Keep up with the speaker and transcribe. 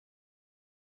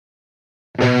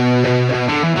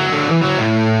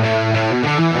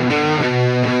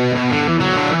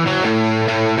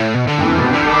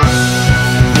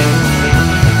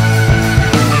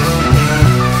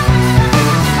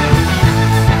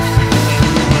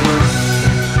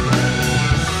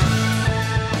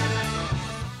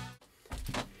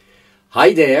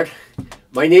Hi there,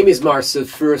 my name is Marcel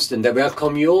First and I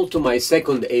welcome you all to my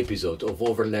second episode of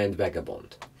Overland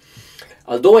Vagabond.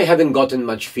 Although I haven't gotten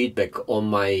much feedback on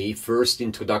my first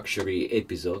introductory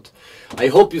episode, I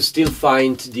hope you still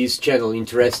find this channel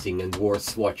interesting and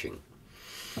worth watching.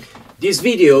 This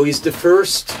video is the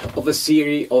first of a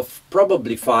series of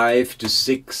probably 5 to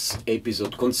 6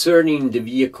 episodes concerning the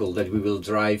vehicle that we will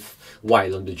drive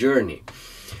while on the journey,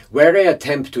 where I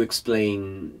attempt to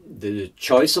explain the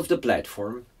choice of the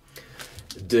platform,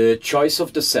 the choice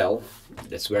of the cell,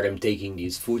 that's where I'm taking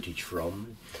this footage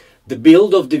from, the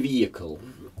build of the vehicle,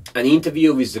 an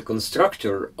interview with the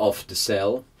constructor of the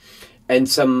cell, and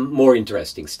some more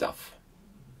interesting stuff.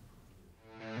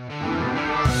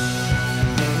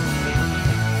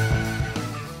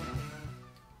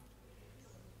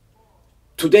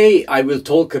 Today I will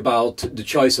talk about the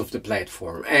choice of the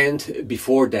platform and,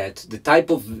 before that, the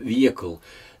type of vehicle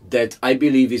that I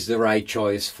believe is the right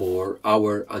choice for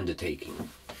our undertaking.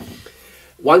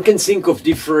 One can think of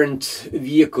different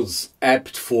vehicles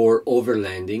apt for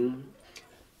overlanding,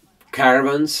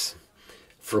 caravans,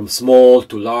 from small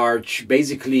to large,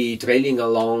 basically trailing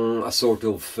along a sort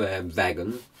of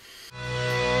wagon.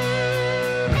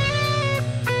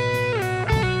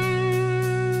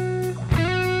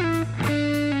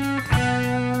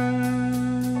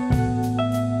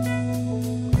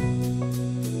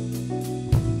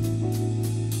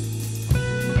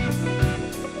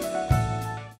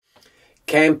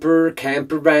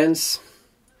 Camper vans,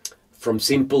 from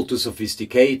simple to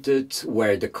sophisticated,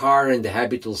 where the car and the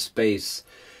habitable space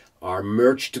are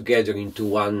merged together into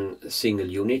one single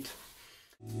unit.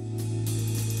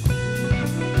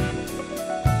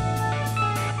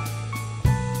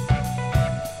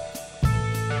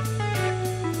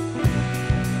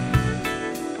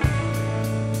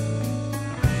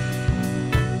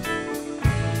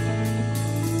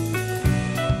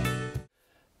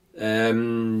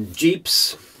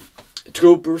 Jeeps,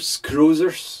 troopers,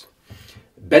 cruisers,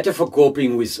 better for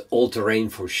coping with all terrain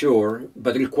for sure,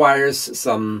 but requires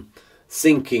some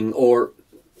thinking or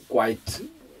quite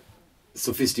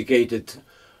sophisticated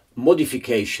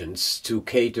modifications to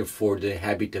cater for the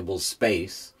habitable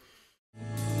space.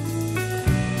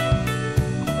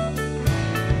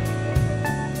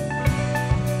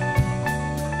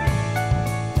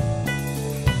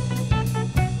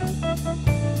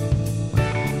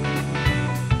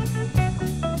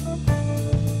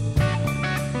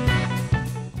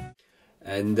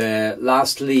 And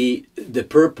lastly, the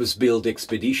purpose-built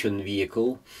expedition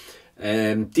vehicle,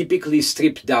 typically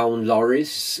stripped down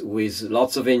lorries with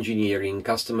lots of engineering,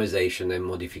 customization and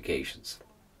modifications.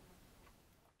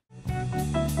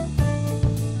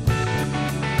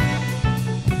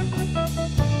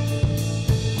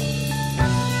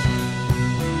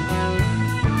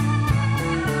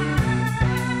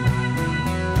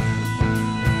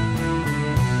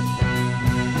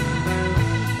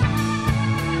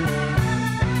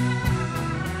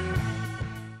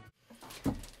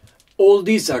 All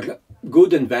these are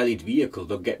good and valid vehicles,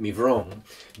 don't get me wrong,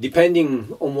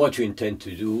 depending on what you intend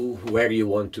to do, where you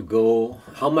want to go,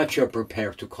 how much you're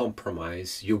prepared to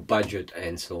compromise, your budget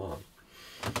and so on.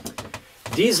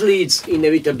 This leads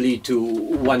inevitably to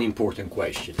one important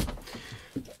question.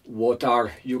 What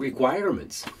are your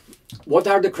requirements? What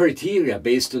are the criteria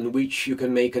based on which you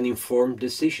can make an informed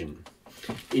decision?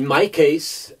 In my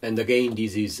case, and again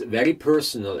this is very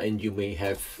personal and you may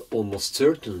have almost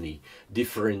certainly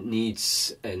different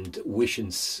needs and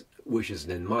wishes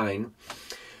than mine,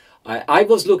 I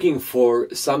was looking for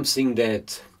something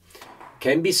that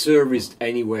can be serviced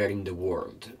anywhere in the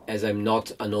world, as I'm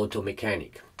not an auto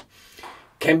mechanic,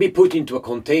 can be put into a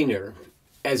container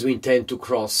as we intend to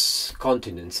cross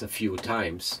continents a few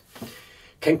times,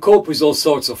 can cope with all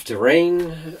sorts of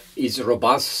terrain, is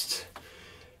robust,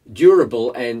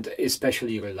 durable and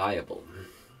especially reliable,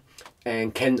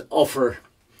 and can offer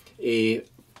a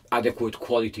adequate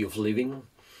quality of living,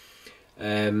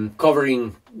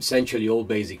 covering essentially all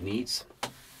basic needs,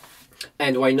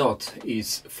 and why not,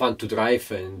 is fun to drive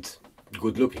and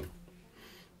good looking.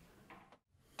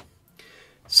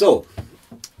 So,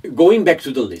 going back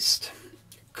to the list,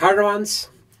 caravans,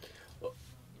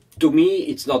 to me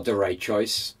it's not the right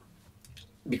choice,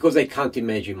 because I can't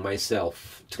imagine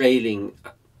myself trailing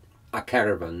a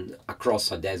caravan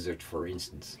across a desert, for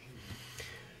instance.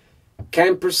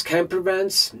 Camper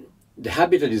vans, the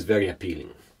habitat is very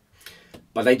appealing,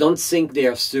 but I don't think they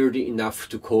are sturdy enough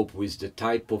to cope with the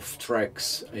type of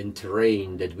treks and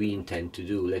terrain that we intend to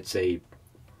do, let's say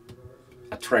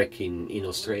a trek in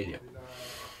Australia.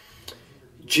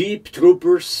 Jeep,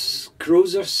 troopers,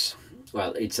 cruisers,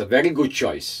 well, it's a very good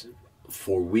choice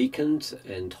for weekend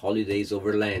and holidays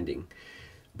overlanding,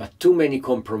 but too many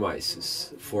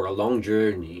compromises for a long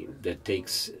journey that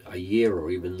takes a year or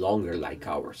even longer like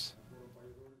ours.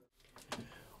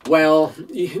 Well,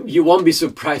 you won't be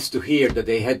surprised to hear that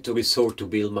I had to resort to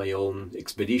build my own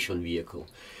expedition vehicle.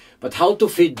 But how to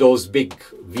fit those big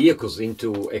vehicles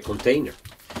into a container?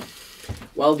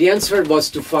 Well, the answer was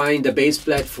to find a base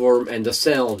platform and a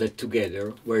cell that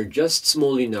together were just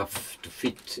small enough to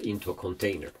fit into a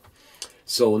container.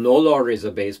 So no longer as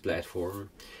a base platform.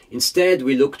 Instead,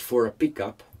 we looked for a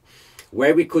pickup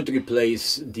where we could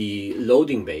replace the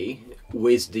loading bay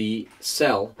with the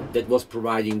cell that was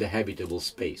providing the habitable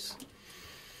space.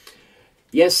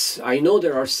 Yes, I know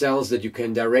there are cells that you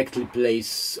can directly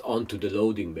place onto the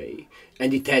loading bay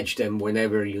and detach them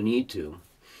whenever you need to.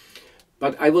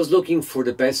 But I was looking for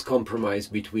the best compromise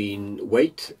between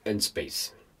weight and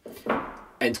space.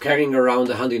 And carrying around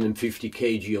 150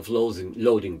 kg of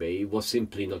loading bay was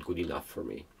simply not good enough for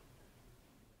me.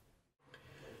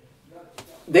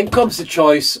 Then comes the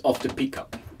choice of the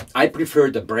pickup. I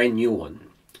preferred a brand new one,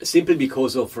 simply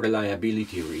because of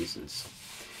reliability reasons.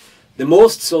 The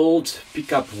most sold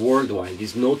pickup worldwide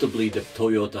is notably the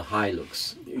Toyota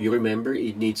Hilux. You remember,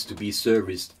 it needs to be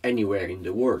serviced anywhere in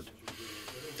the world.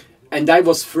 And I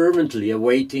was fervently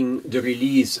awaiting the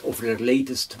release of their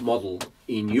latest model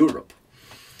in Europe.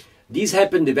 These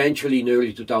happened eventually in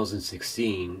early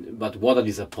 2016, but what a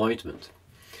disappointment.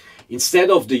 Instead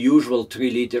of the usual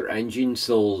 3-liter engine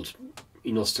sold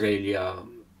in Australia,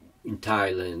 in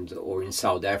Thailand or in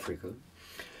South Africa,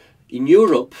 in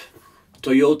Europe,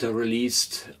 Toyota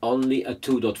released only a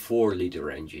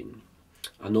 2.4-liter engine.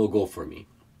 A no-go for me.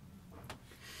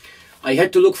 I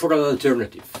had to look for an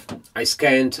alternative. I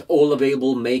scanned all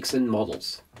available makes and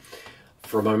models,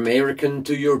 from American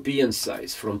to European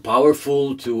size, from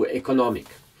powerful to economic.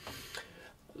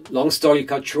 Long story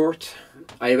cut short,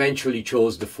 I eventually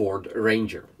chose the Ford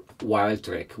Ranger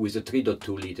Wildtrak with a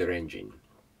 3.2-liter engine.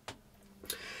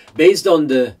 Based on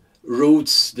the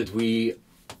routes that we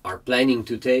are planning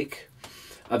to take,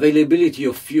 availability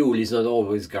of fuel is not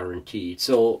always guaranteed,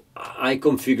 so I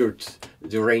configured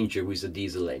the Ranger with a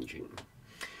diesel engine.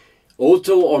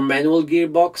 Auto or manual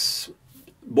gearbox,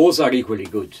 both are equally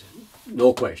good,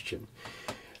 no question.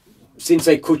 Since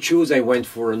I could choose, I went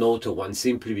for an auto one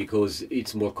simply because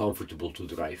it's more comfortable to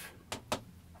drive.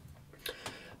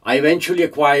 I eventually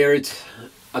acquired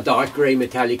a dark grey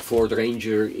metallic Ford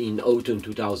Ranger in autumn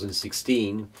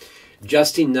 2016,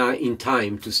 just in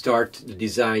time to start the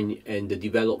design and the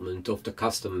development of the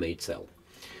custom-made cell.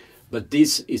 But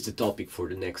this is the topic for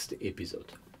the next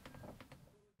episode.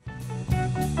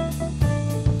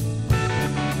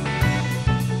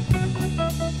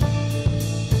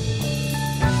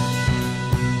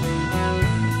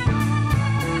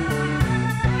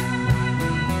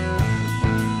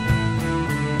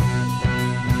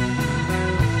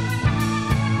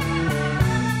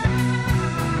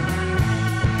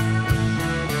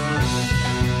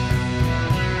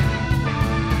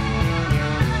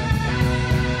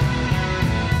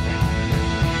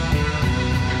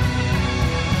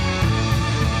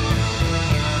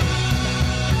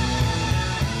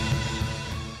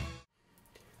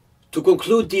 To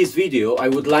conclude this video, I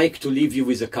would like to leave you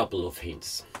with a couple of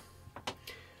hints.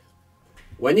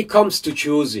 When it comes to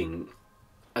choosing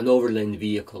an overland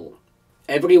vehicle,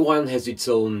 everyone has its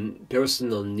own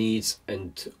personal needs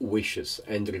and wishes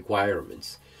and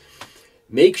requirements.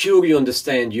 Make sure you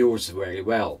understand yours very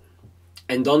well,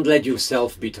 and don't let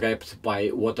yourself be trapped by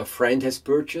what a friend has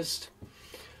purchased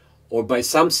or by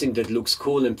something that looks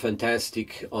cool and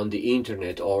fantastic on the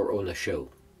internet or on a show.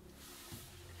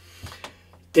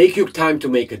 Take your time to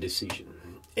make a decision.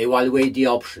 Evaluate the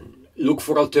option. Look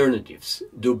for alternatives.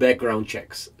 Do background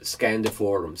checks. Scan the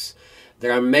forums.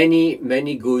 There are many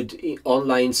good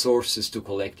online sources to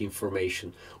collect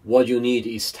information. What you need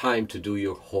is time to do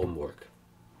your homework.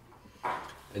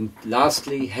 And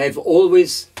lastly, have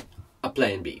always a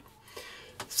plan B.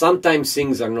 Sometimes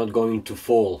things are not going to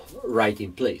fall right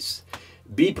in place.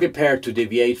 Be prepared to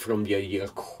deviate from the ideal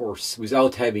course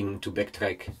without having to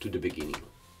backtrack to the beginning.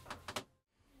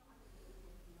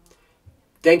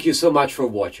 Thank you so much for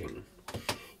watching.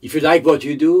 If you like what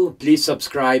you do, please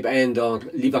subscribe and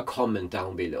leave a comment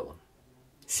down below.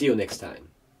 See you next time.